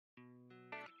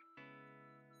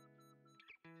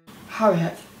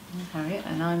Harriet. I'm Harriet,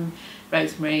 and I'm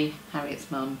Rosemary, Harriet's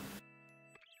mum.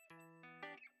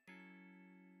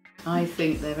 I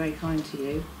think they're very kind to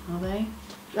you, are they?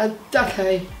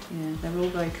 Okay. Yeah, they're all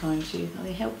very kind to you.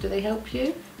 Do they help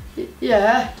you?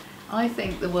 Yeah. I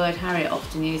think the word Harriet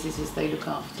often uses is they look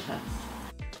after her.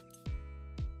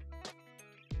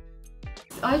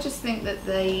 I just think that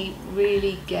they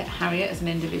really get Harriet as an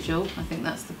individual. I think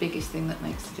that's the biggest thing that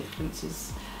makes the difference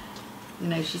is, you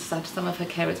know, she's had some of her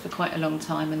carers for quite a long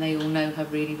time and they all know her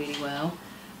really, really well.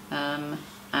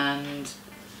 And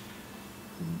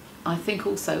I think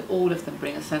also all of them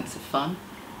bring a sense of fun,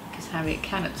 because Harriet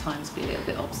can at times be a little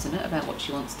bit obstinate about what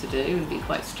she wants to do and be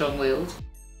quite strong-willed.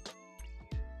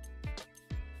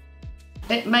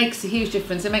 It makes a huge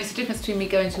difference. It makes a difference between me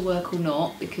going to work or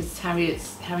not, because Harriet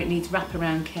needs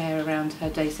wraparound care around her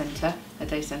day centre. Her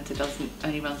day centre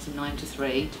only runs from 9 to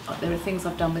 3. There are things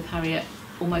I've done with Harriet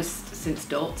almost since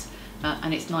Dot,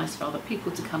 and it's nice for other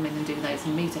people to come in and do those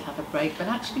and me to have a break, but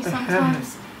actually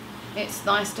sometimes it's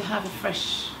nice to have a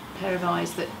fresh pair of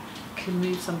eyes that can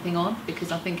move something on,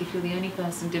 because I think if you're the only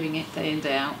person doing it day in,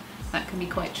 day out, that can be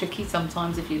quite tricky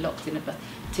sometimes if you're locked in a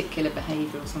particular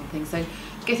behaviour or something. So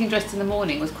getting dressed in the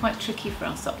morning was quite tricky for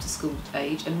us up to school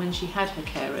age, and when she had her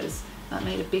carers, that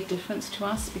made a big difference to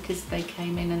us, because they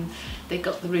came in and they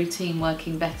got the routine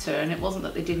working better, and it wasn't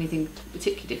that they did anything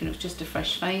particularly different, it was just a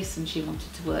fresh face and she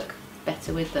wanted to work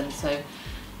better with them. So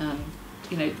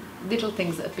you know, little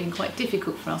things that have been quite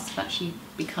difficult for us have actually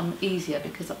become easier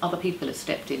because other people have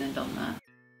stepped in and done that.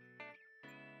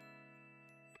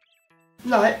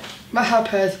 Like my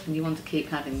helpers. And you want to keep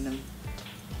having them,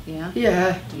 yeah?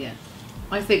 Yeah. Yeah.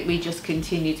 I think we just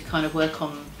continue to kind of work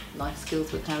on life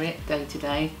skills with Harriet day to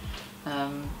day,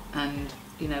 and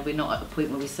you know, we're not at a point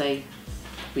where we say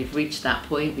we've reached that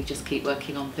point. We just keep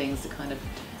working on things to kind of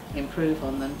improve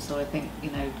on them. So I think,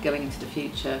 you know, going into the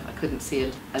future, I couldn't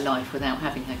see a life without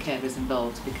having her carers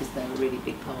involved, because they're a really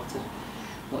big part of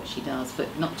what she does, but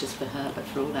not just for her, but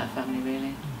for all our family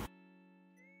really.